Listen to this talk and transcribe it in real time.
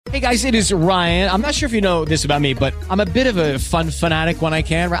Hey guys, it is Ryan. I'm not sure if you know this about me, but I'm a bit of a fun fanatic when I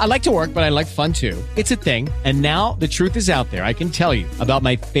can. I like to work, but I like fun too. It's a thing. And now the truth is out there. I can tell you about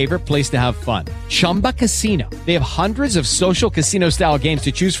my favorite place to have fun. Chumba Casino. They have hundreds of social casino style games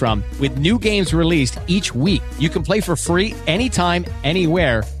to choose from with new games released each week. You can play for free anytime,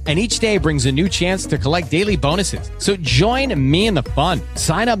 anywhere. And each day brings a new chance to collect daily bonuses. So join me in the fun.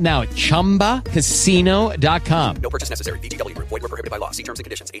 Sign up now at ChumbaCasino.com. No purchase necessary. VGW. Void where prohibited by law. See terms and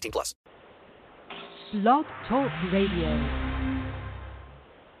conditions. 18+. Blog Talk Radio.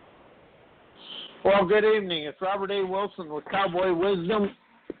 Well, good evening. It's Robert A. Wilson with Cowboy Wisdom.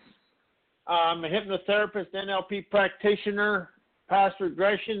 I'm a hypnotherapist, NLP practitioner, past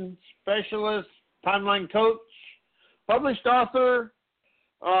regression specialist, timeline coach, published author,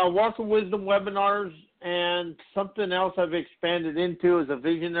 Walk of Wisdom webinars, and something else I've expanded into is a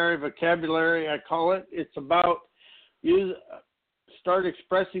visionary vocabulary, I call it. It's about start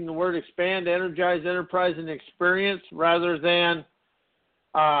expressing the word expand, energize, enterprise, and experience rather than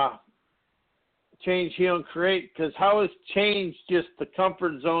change, heal, and create, because how is change just the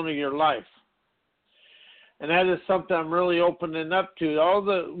comfort zone of your life? And that is something I'm really opening up to. All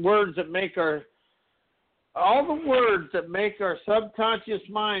the words that make our subconscious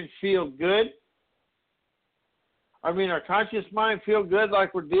mind feel good. I mean, our conscious mind feel good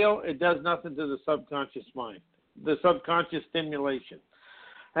like we're it does nothing to the subconscious mind, the subconscious stimulation.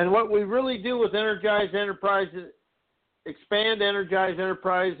 And what we really do with energize, enterprise, expand, energize,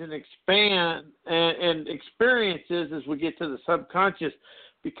 enterprise, and expand and experiences as we get to the subconscious,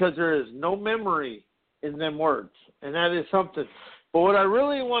 because there is no memory in them words. And that is something. But what I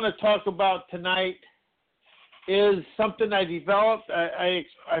really want to talk about tonight is something I developed,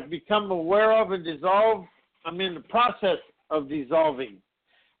 I've become aware of and dissolved. I'm in the process of dissolving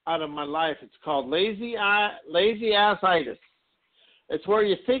out of my life. It's called lazyasseyetice. It's where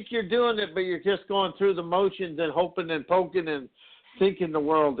you think you're doing it, but you're just going through the motions and hoping and poking and thinking the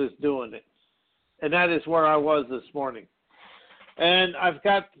world is doing it. And that is where I was this morning. And I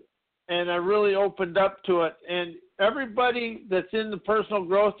really opened up to it. And everybody that's in the personal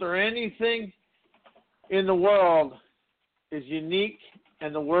growth or anything in the world is unique,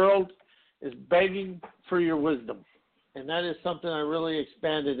 and the world is begging for your wisdom. And that is something I really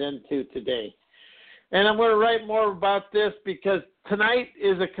expanded into today. And I'm going to write more about this because tonight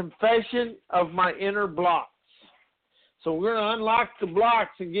is a confession of my inner blocks. So we're going to unlock the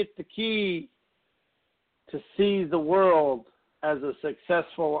blocks and get the key to see the world as a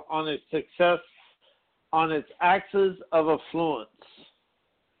successful on its axis of affluence.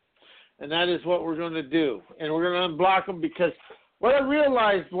 And that is what we're going to do. And we're going to unblock them, because what I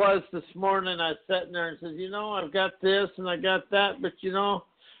realized was this morning I was sitting there and said, I've got this and I got that, but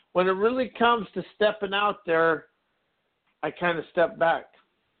when it really comes to stepping out there, I kind of step back.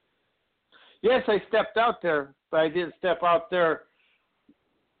 Yes, I stepped out there, but I didn't step out there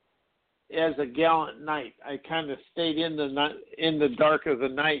as a gallant knight. I kind of stayed in the dark of the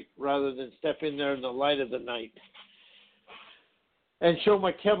night rather than step in there in the light of the night and show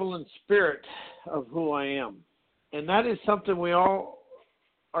my Kevlin spirit of who I am. And that is something we all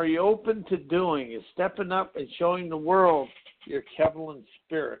are you open to doing, is stepping up and showing the world your Kevlin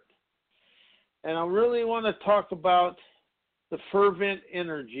spirit. And I really want to talk about the fervent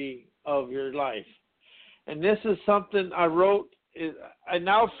energy of your life. And this is something I wrote. I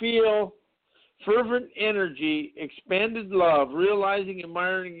now feel fervent energy, expanded love, realizing,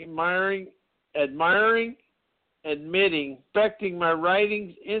 admiring, admitting, expecting my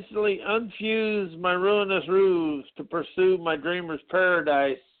writings, instantly unfuse my ruinous ruse to pursue my dreamer's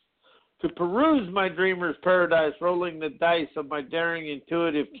paradise, to peruse my dreamer's paradise, rolling the dice of my daring,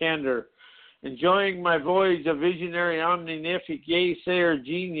 intuitive candor, enjoying my voyage of visionary, omnific, yay-sayer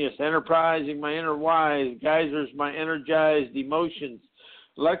genius, enterprising my inner wise, geysers my energized emotions,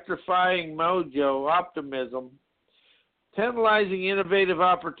 electrifying mojo, optimism, tantalizing innovative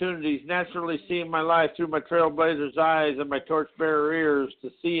opportunities, naturally seeing my life through my trailblazer's eyes and my torchbearer ears,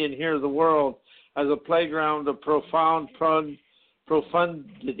 to see and hear the world as a playground of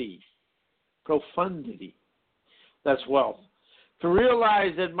profundity. That's wealth. To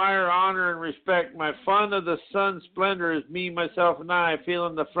realize, admire, honor, and respect my fun of the sun's splendor is me, myself, and I,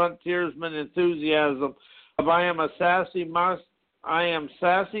 feeling the frontiersman enthusiasm of I am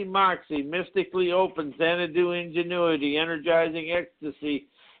sassy moxie, mystically open, Xanadu ingenuity, energizing ecstasy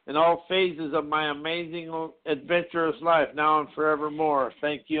in all phases of my amazing, adventurous life, now and forevermore.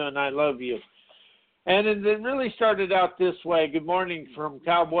 Thank you, and I love you. And it really started out this way. Good morning from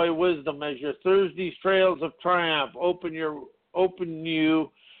Cowboy Wisdom, as your Thursday's trails of triumph open you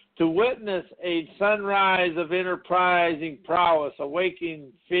to witness a sunrise of enterprising prowess,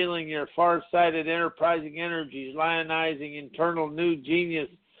 awakening, feeling your far-sighted enterprising energies, lionizing internal new genius,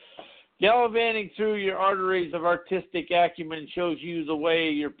 gallivanting through your arteries of artistic acumen shows you the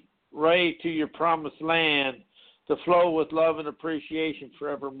way to your promised land, to flow with love and appreciation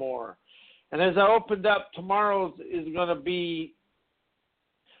forevermore. And as I opened up, tomorrow's is going to be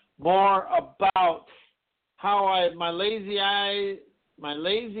more about how my lazy ass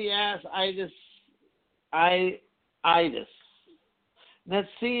itis. That's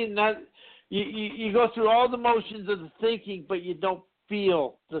seeing that you go through all the motions of the thinking, but you don't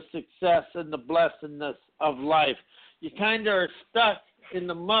feel the success and the blessedness of life. You kind of are stuck in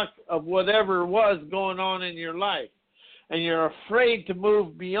the muck of whatever was going on in your life, and you're afraid to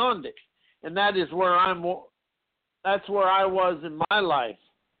move beyond it. And that is where that's where I was in my life.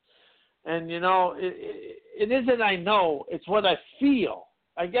 And it isn't I know, it's what I feel.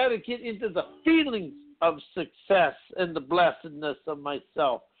 I got to get into the feelings of success and the blessedness of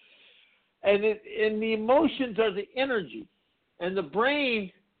myself. And the emotions are the energy. And the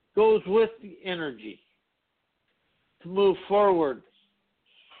brain goes with the energy to move forward.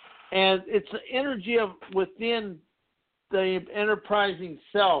 And it's the energy of within the enterprising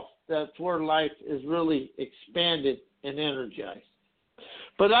self that's where life is really expanded and energized.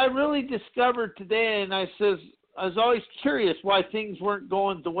 But I really discovered today, and I was always curious why things weren't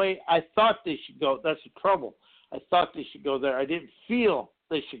going the way I thought they should go. That's the trouble. I thought they should go there. I didn't feel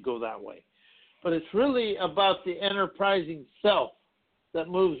they should go that way. But it's really about the enterprising self that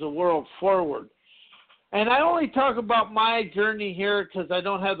moves the world forward. And I only talk about my journey here because I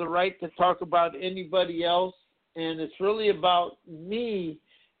don't have the right to talk about anybody else. And it's really about me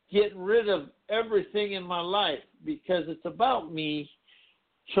getting rid of everything in my life because it's about me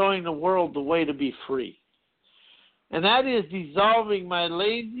showing the world the way to be free. And that is dissolving my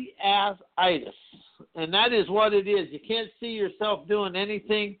lazy ass itis. And that is what it is. You can't see yourself doing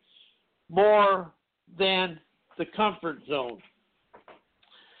anything more than the comfort zone.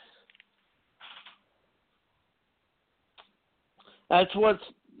 That's what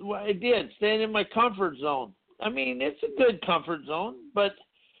I did, staying in my comfort zone. I mean, it's a good comfort zone,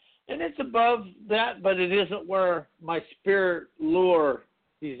 and it's above that, but it isn't where my spirit lure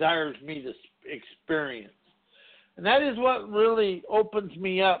desires me to experience. And that is what really opens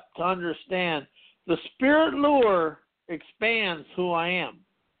me up to understand. The spirit lure expands who I am.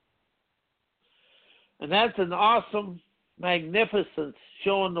 And that's an awesome magnificence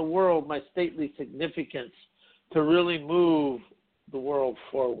showing the world my stately significance to really move the world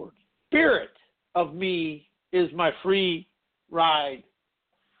forward. Spirit of me is my free ride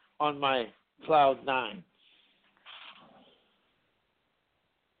on my cloud 9.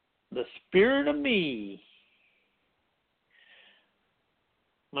 The spirit of me,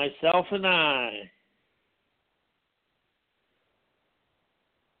 myself and I,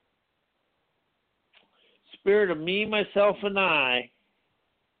 spirit of me, myself and I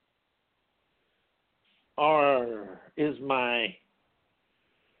is my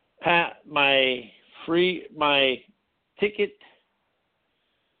ticket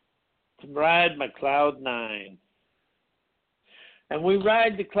to ride my cloud 9. And we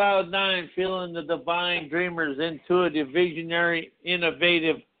ride the cloud 9 feeling the divine dreamer's intuitive, visionary,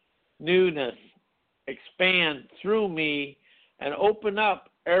 innovative newness expand through me and open up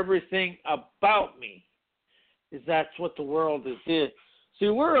everything about me. Is that's what the world is. See,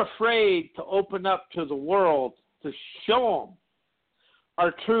 we're afraid to open up to the world to show them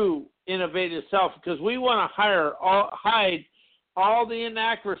our true innovative self because we want to hide all the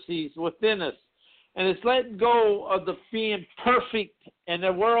inaccuracies within us. And it's letting go of the being perfect and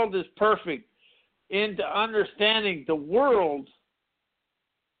the world is perfect into understanding the world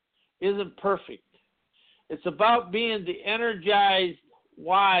isn't perfect. It's about being the energized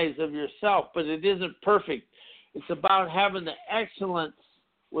wise of yourself, but it isn't perfect. It's about having the excellence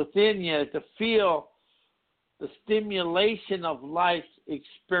within you to feel the stimulation of life's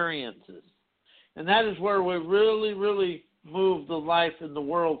experiences. And that is where we really, really move the life and the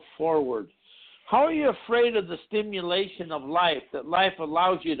world forward. How are you afraid of the stimulation of life that life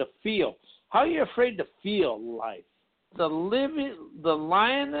allows you to feel? How are you afraid to feel life? The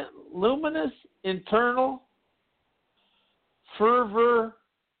luminous, internal fervor,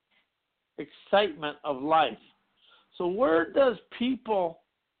 excitement of life. So where does people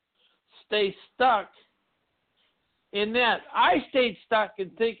stay stuck in that? I stayed stuck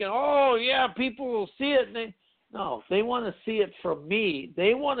in thinking, oh, yeah, people will see it. And no, they want to see it from me.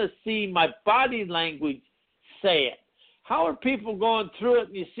 They want to see my body language say it. How are people going through it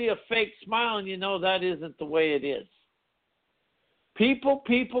and you see a fake smile and you know that isn't the way it is? People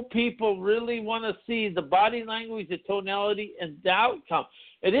really want to see the body language, the tonality, and the outcome.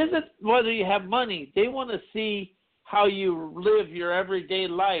 It isn't whether you have money. They want to see how you live your everyday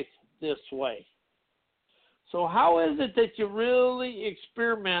life this way. So how is it that you really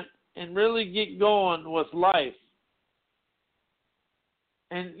experiment and really get going with life?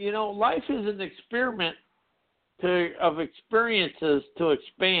 And, life is an experiment of experiences to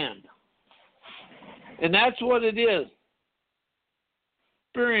expand. And that's what it is.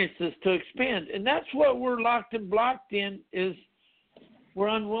 Experiences to expand. And that's what we're locked and blocked in, is we're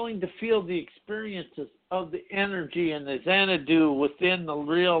unwilling to feel the experiences of the energy and the Xanadu within the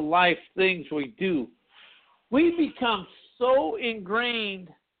real life things we do. We become so ingrained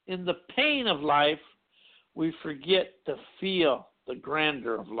in the pain of life, we forget to feel the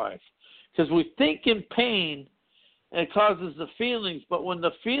grandeur of life. Because we think in pain, and it causes the feelings. But when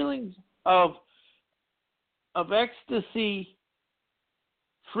the feelings of ecstasy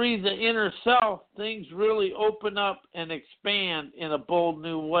free the inner self, things really open up and expand in a bold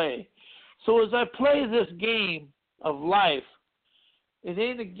new way. So as I play this game of life, it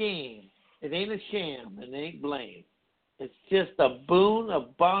ain't a game. It ain't a sham. It ain't blame. It's just a boon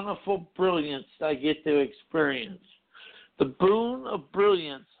of bountiful brilliance I get to experience. The boon of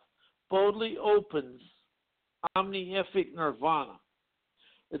brilliance boldly opens omnific nirvana.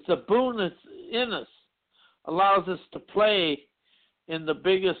 It's a boon that's in us, allows us to play in the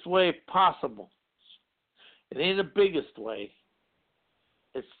biggest way possible. It ain't the biggest way.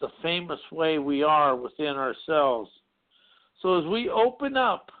 It's the famous way we are within ourselves. So as we open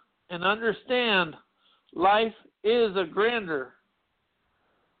up and understand life is a grander,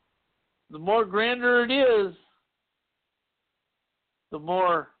 the more grander it is, the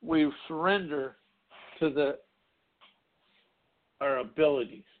more we surrender to our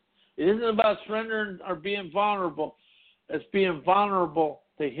abilities. It isn't about surrendering or being vulnerable. It's being vulnerable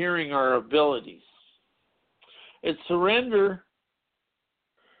to hearing our abilities. It's surrender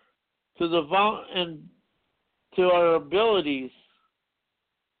to to our abilities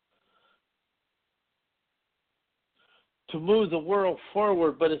to move the world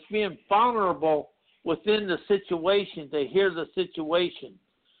forward, but it's being vulnerable within the situation, to hear the situation,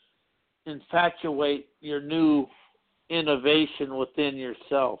 infatuate your new innovation within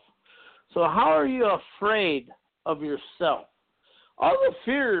yourself. So how are you afraid of yourself? All the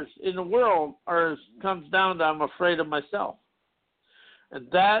fears in the world comes down to I'm afraid of myself. And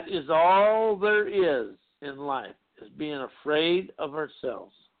that is all there is in life, is being afraid of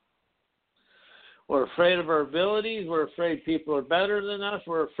ourselves. We're afraid of our abilities. We're afraid people are better than us.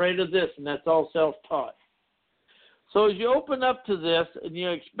 We're afraid of this, and that's all self-taught. So as you open up to this and you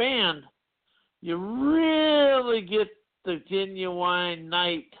expand, you really get the genuine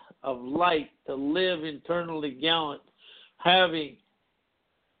night of light to live internally gallant,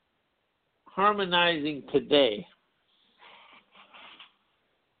 harmonizing today.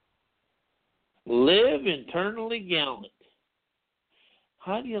 Live internally gallant.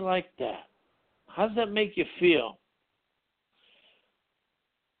 How do you like that? How does that make you feel?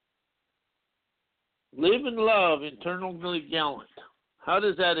 Live in love, internally gallant. How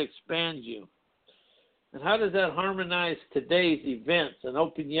does that expand you? And how does that harmonize today's events and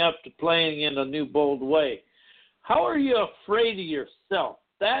open you up to playing in a new, bold way? How are you afraid of yourself?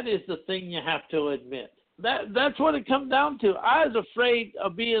 That is the thing you have to admit. That's what it comes down to. I was afraid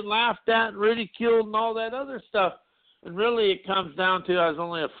of being laughed at and ridiculed and all that other stuff. And really it comes down to I was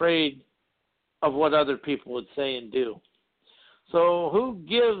only afraid of what other people would say and do. So who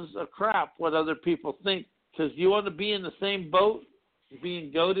gives a crap what other people think? Because you want to be in the same boat,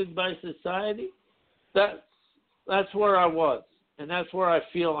 being goaded by society? That's where I was, and that's where I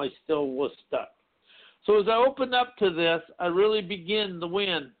feel I still was stuck. So as I open up to this, I really begin to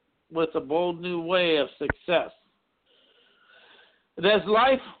win with a bold new way of success. And as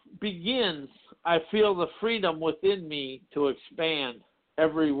life begins, I feel the freedom within me to expand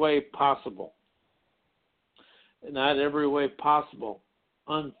every way possible. And not every way possible,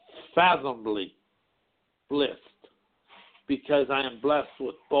 unfathomably blessed, because I am blessed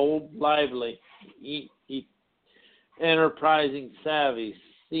with bold, lively, enterprising savvy,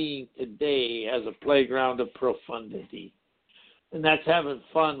 seeing today as a playground of profundity. And that's having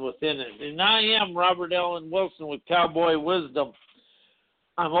fun within it. And I am Robert Allen Wilson with Cowboy Wisdom.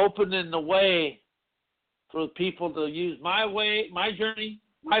 I'm opening the way for people to use my way, my journey,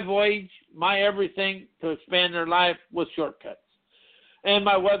 my voyage, my everything to expand their life with shortcuts. And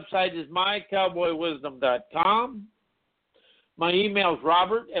my website is mycowboywisdom.com. My email is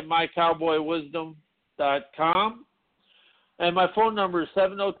robert@mycowboywisdom.com. And my phone number is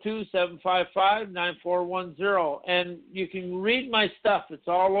 702-755-9410. And you can read my stuff. It's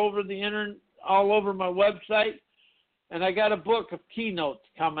all over the internet, all over my website. And I got a book of keynotes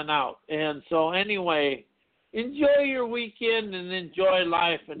coming out. And so anyway, enjoy your weekend and enjoy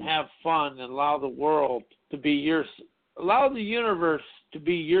life and have fun and allow the world to be allow the universe to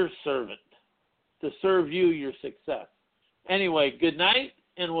be your servant, to serve you your success. Anyway, good night,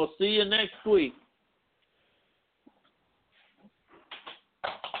 and we'll see you next week.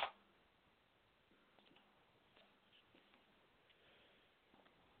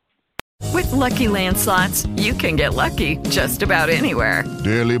 With Lucky Land Slots, you can get lucky just about anywhere.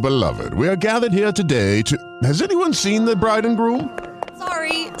 Dearly beloved, we are gathered here today to... Has anyone seen the bride and groom?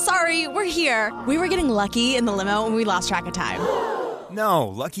 Sorry, we're here. We were getting lucky in the limo and we lost track of time. No,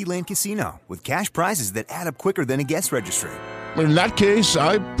 Lucky Land Casino, with cash prizes that add up quicker than a guest registry. In that case,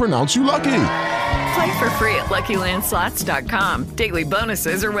 I pronounce you lucky. Play for free at LuckyLandSlots.com. Daily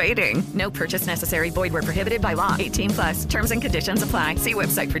bonuses are waiting. No purchase necessary. Void where prohibited by law. 18+. Terms and conditions apply. See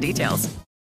website for details.